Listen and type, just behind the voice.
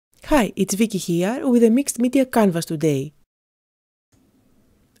Hi, it's Vicky here with a mixed media canvas today.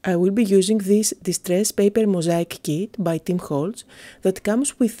 I will be using this distress paper mosaic kit by Tim Holtz that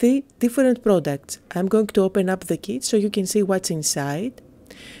comes with 3 different products. I'm going to open up the kit so you can see what's inside.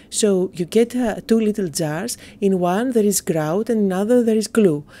 So you get 2 little jars. In one there is grout and in another there is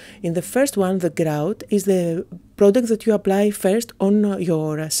glue. In the first one, the grout is the product that you apply first on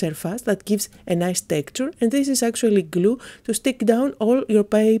your surface that gives a nice texture, and this is actually glue to stick down all your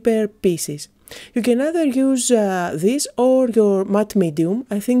paper pieces. You can either use this or your matte medium.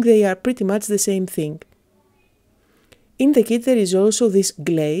 I think they are pretty much the same thing. In the kit there is also this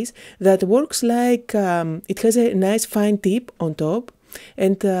glaze that works like, it has a nice fine tip on top,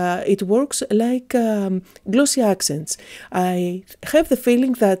 and it works like glossy accents. I have the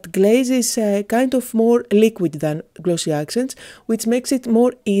feeling that glaze is kind of more liquid than glossy accents, which makes it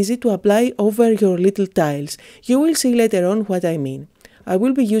more easy to apply over your little tiles. You will see later on what I mean. I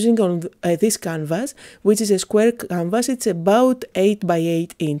will be using on this canvas, which is a square canvas. It's about 8 by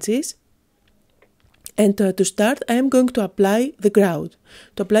 8 inches. And to start, I am going to apply the grout.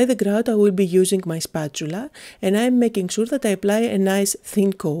 To apply the grout, I will be using my spatula, and I am making sure that I apply a nice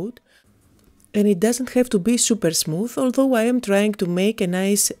thin coat. And it doesn't have to be super smooth, although I am trying to make a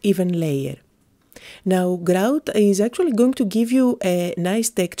nice even layer. Now, grout is actually going to give you a nice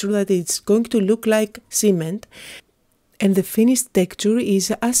texture that it's going to look like cement, and the finished texture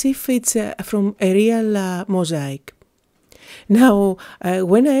is as if it's from a real mosaic. Now,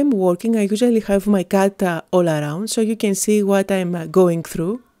 when I am working, I usually have my cat all around, so you can see what I'm going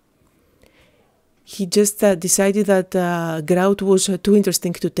through. He just decided that grout was too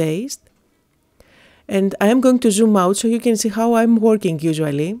interesting to taste. And I am going to zoom out so you can see how I'm working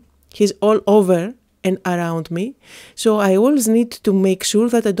usually. He's all over and around me, so I always need to make sure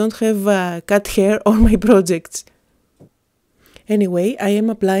that I don't have cat hair on my projects. Anyway, I am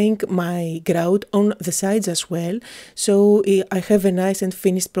applying my grout on the sides as well, so I have a nice and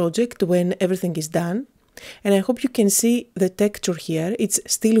finished project when everything is done. And I hope you can see the texture here. It's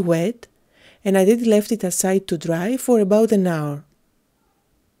still wet, and I did left it aside to dry for about an hour.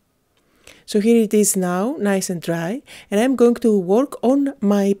 So here it is now, nice and dry, and I'm going to work on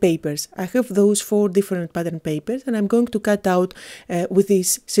my papers. I have those 4 different pattern papers, and I'm going to cut out with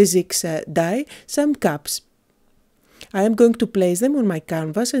this C6 die some cups. I am going to place them on my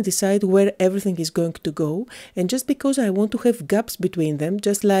canvas and decide where everything is going to go, and just because I want to have gaps between them,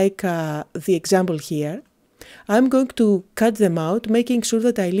 just like the example here, I'm going to cut them out, making sure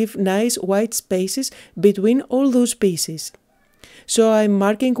that I leave nice white spaces between all those pieces. So I'm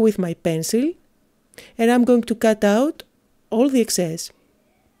marking with my pencil, and I'm going to cut out all the excess.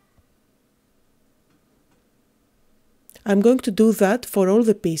 I'm going to do that for all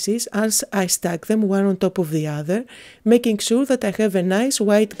the pieces as I stack them one on top of the other, making sure that I have a nice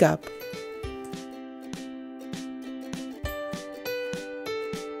white gap.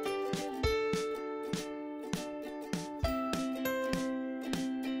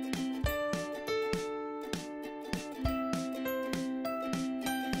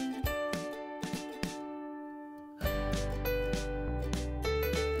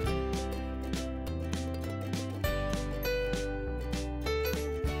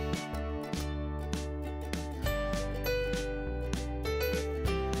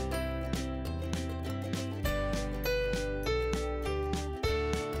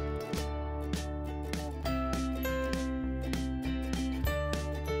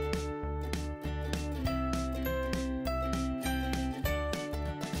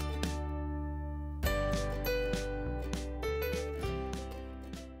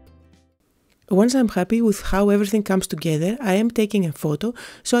 Once I'm happy with how everything comes together, I am taking a photo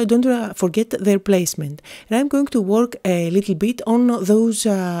so I don't forget their placement. And I'm going to work a little bit on those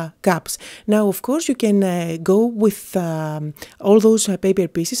gaps. Now, of course, you can go with all those paper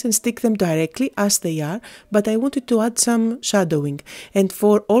pieces and stick them directly as they are, but I wanted to add some shadowing. And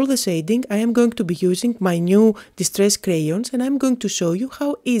for all the shading, I am going to be using my new distress crayons, and I'm going to show you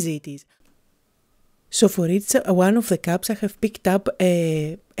how easy it is. So for each one of the cups, I have picked up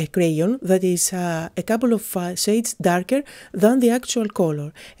a crayon that is a couple of shades darker than the actual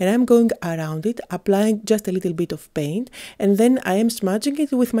color, and I'm going around it, applying just a little bit of paint, and then I am smudging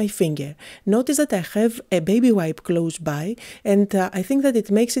it with my finger. Notice that I have a baby wipe close by, and I think that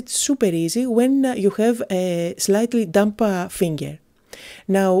it makes it super easy when you have a slightly damp finger.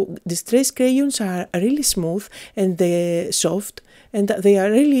 Now, distress crayons are really smooth and soft, and they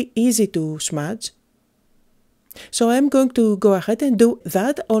are really easy to smudge. So I'm going to go ahead and do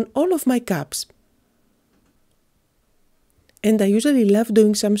that on all of my cups. And I usually love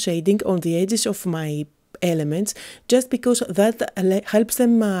doing some shading on the edges of my elements just because that helps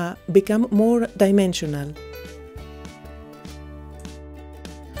them become more dimensional.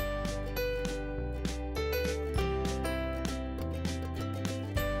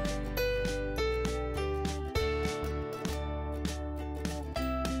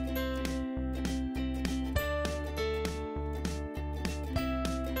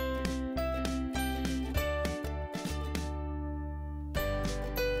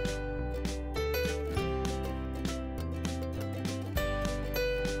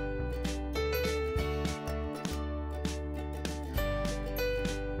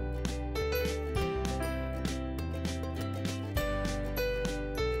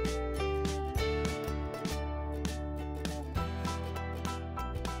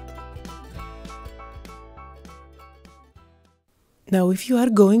 Now, if you are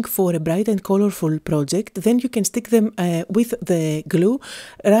going for a bright and colorful project, then you can stick them with the glue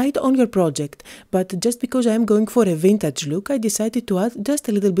right on your project. But just because I am going for a vintage look, I decided to add just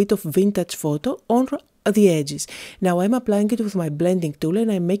a little bit of vintage photo on the edges. Now I'm applying it with my blending tool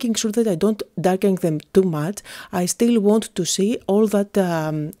and I'm making sure that I don't darken them too much. I still want to see all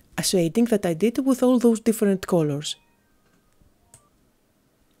that shading that I did with all those different colors.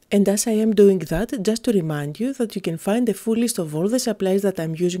 And as I am doing that, just to remind you that you can find a full list of all the supplies that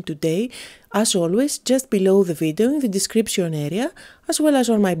I'm using today, as always, just below the video in the description area, as well as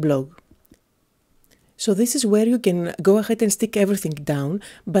on my blog. So this is where you can go ahead and stick everything down,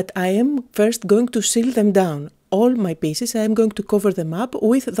 but I am first going to seal them down. All my pieces, I am going to cover them up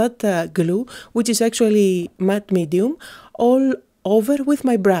with that glue, which is actually matte medium, all over with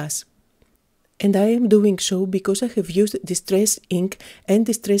my brush. And I am doing so because I have used distress ink and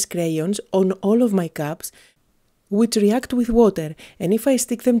distress crayons on all of my cups, which react with water, and if I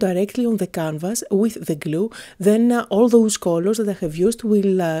stick them directly on the canvas with the glue, then all those colors that I have used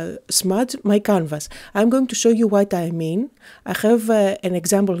will smudge my canvas. I'm going to show you what I mean. I have an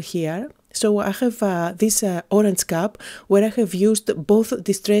example here. So I have this orange cup where I have used both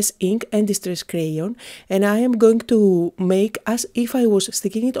distress ink and distress crayon, and I am going to make as if I was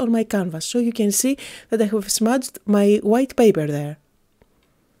sticking it on my canvas, so you can see that I have smudged my white paper there.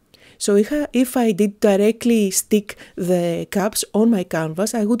 So if I did directly stick the cups on my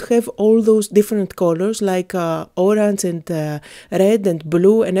canvas, I would have all those different colors like orange and red and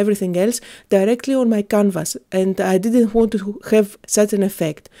blue and everything else directly on my canvas, and I didn't want to have such an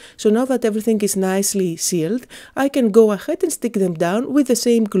effect. So now that everything is nicely sealed, I can go ahead and stick them down with the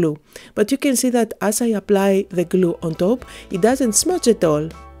same glue. But you can see that as I apply the glue on top, it doesn't smudge at all.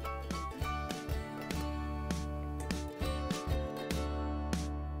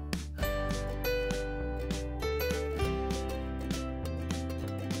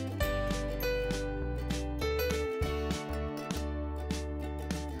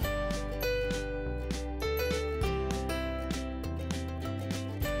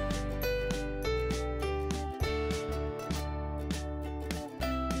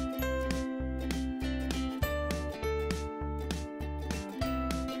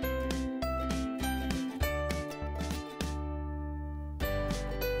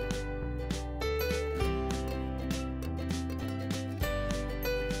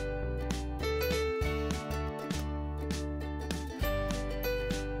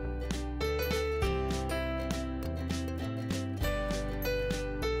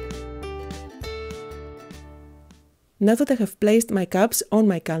 Now that I have placed my cups on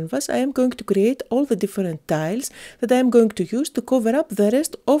my canvas, I am going to create all the different tiles that I am going to use to cover up the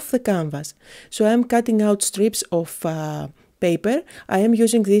rest of the canvas. So I am cutting out strips of paper. I am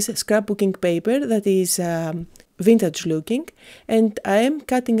using this scrapbooking paper that is vintage looking, and I am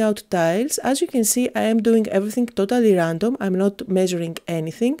cutting out tiles. As you can see, I am doing everything totally random. I'm not measuring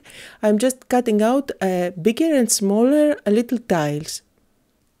anything. I'm just cutting out bigger and smaller little tiles.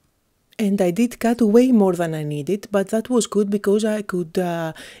 And I did cut way more than I needed, but that was good because I could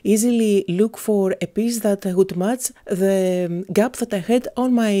easily look for a piece that would match the gap that I had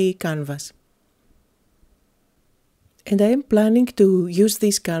on my canvas. And I am planning to use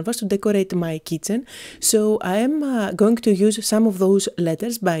this canvas to decorate my kitchen, so I am going to use some of those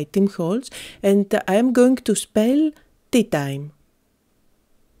letters by Tim Holtz, and I am going to spell tea time.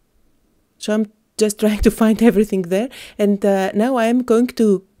 So I'm just trying to find everything there, and now I am going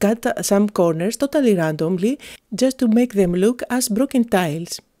to cut some corners totally randomly just to make them look as broken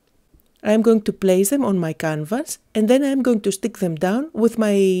tiles. I am going to place them on my canvas, and then I am going to stick them down with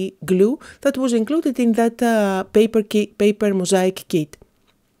my glue that was included in that paper mosaic kit.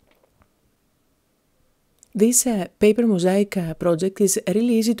 This paper mosaic project is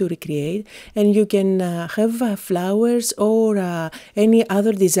really easy to recreate, and you can have flowers or any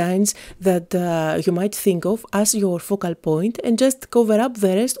other designs that you might think of as your focal point, and just cover up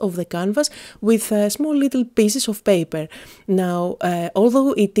the rest of the canvas with small little pieces of paper. Now,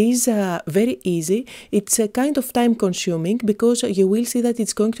 although it is very easy, it's kind of time consuming, because you will see that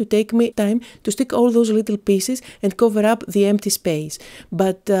it's going to take me time to stick all those little pieces and cover up the empty space.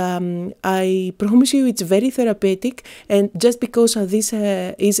 But I promise you it's very therapeutic, and just because this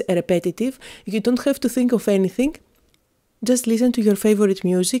is repetitive, you don't have to think of anything. Just listen to your favorite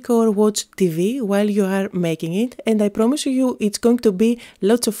music or watch TV while you are making it, and I promise you it's going to be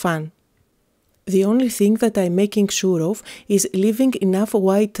lots of fun. The only thing that I'm making sure of is leaving enough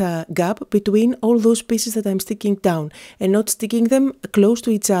white gap between all those pieces that I'm sticking down, and not sticking them close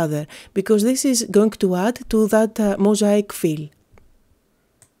to each other, because this is going to add to that mosaic feel.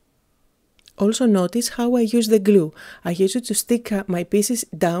 Also notice how I use the glue. I use it to stick my pieces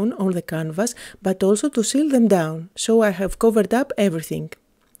down on the canvas, but also to seal them down, so I have covered up everything.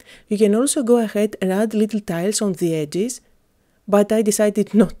 You can also go ahead and add little tiles on the edges, but I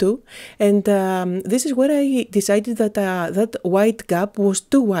decided not to, and this is where I decided that that white gap was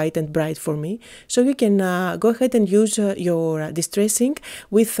too white and bright for me. So you can go ahead and use your distressing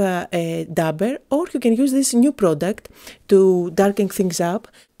with a dabber, or you can use this new product to darken things up.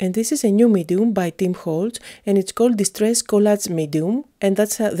 And this is a new medium by Tim Holtz, and it's called Distress Collage Medium, and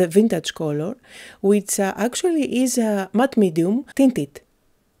that's the vintage color, which actually is a matte medium tinted.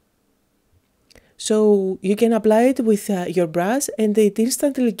 So you can apply it with your brush, and it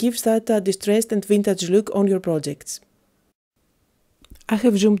instantly gives that distressed and vintage look on your projects. I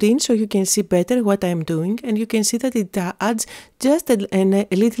have zoomed in so you can see better what I am doing, and you can see that it adds just a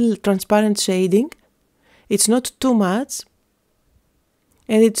little transparent shading. It's not too much,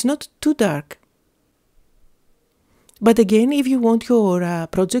 and it's not too dark. But again, if you want your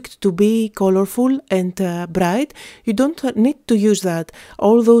project to be colorful and bright, you don't need to use that.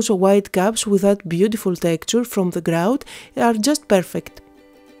 All those white gaps with that beautiful texture from the ground are just perfect.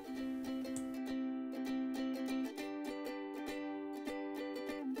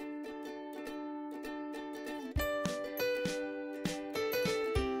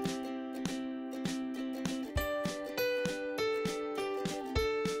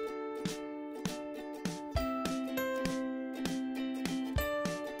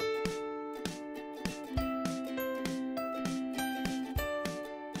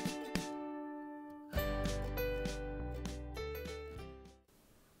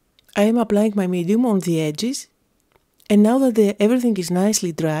 I am applying my medium on the edges, and now that everything is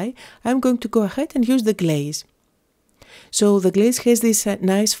nicely dry, I'm going to go ahead and use the glaze. So the glaze has this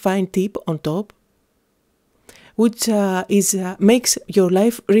nice fine tip on top, which makes your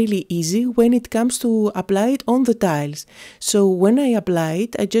life really easy when it comes to apply it on the tiles. So when I apply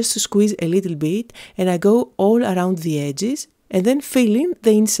it, I just squeeze a little bit, and I go all around the edges, and then fill in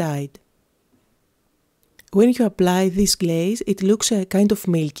the inside. When you apply this glaze, it looks kind of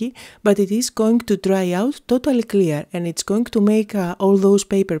milky, but it is going to dry out totally clear, and it's going to make all those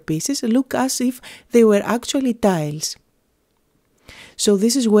paper pieces look as if they were actually tiles. So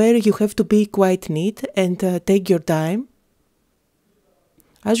this is where you have to be quite neat and take your time.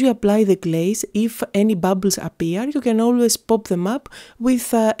 As you apply the glaze, if any bubbles appear, you can always pop them up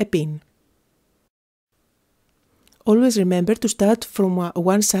with a pin. Always remember to start from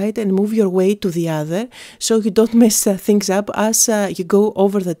one side and move your way to the other, so you don't mess things up as you go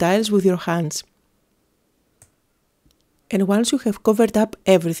over the tiles with your hands. And once you have covered up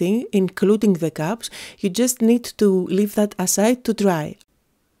everything, including the cups, you just need to leave that aside to dry.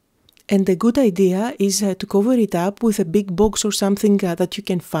 And a good idea is to cover it up with a big box or something that you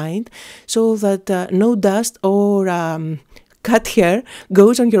can find, so that no dust or cut hair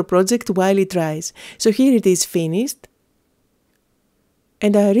goes on your project while it dries. So here it is finished,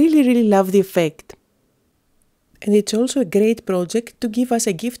 and I really love the effect. And it's also a great project to give as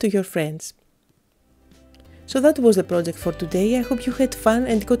a gift to your friends. So that was the project for today. I hope you had fun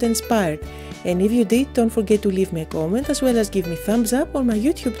and got inspired. And if you did, don't forget to leave me a comment, as well as give me thumbs up on my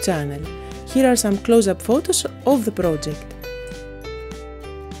YouTube channel. Here are some close-up photos of the project.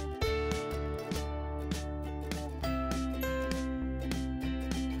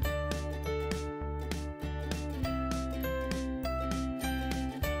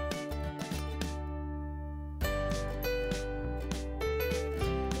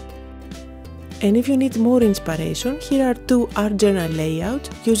 And if you need more inspiration, here are two art journal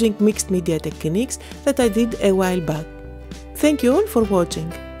layouts using mixed media techniques that I did a while back. Thank you all for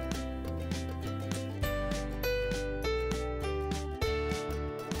watching.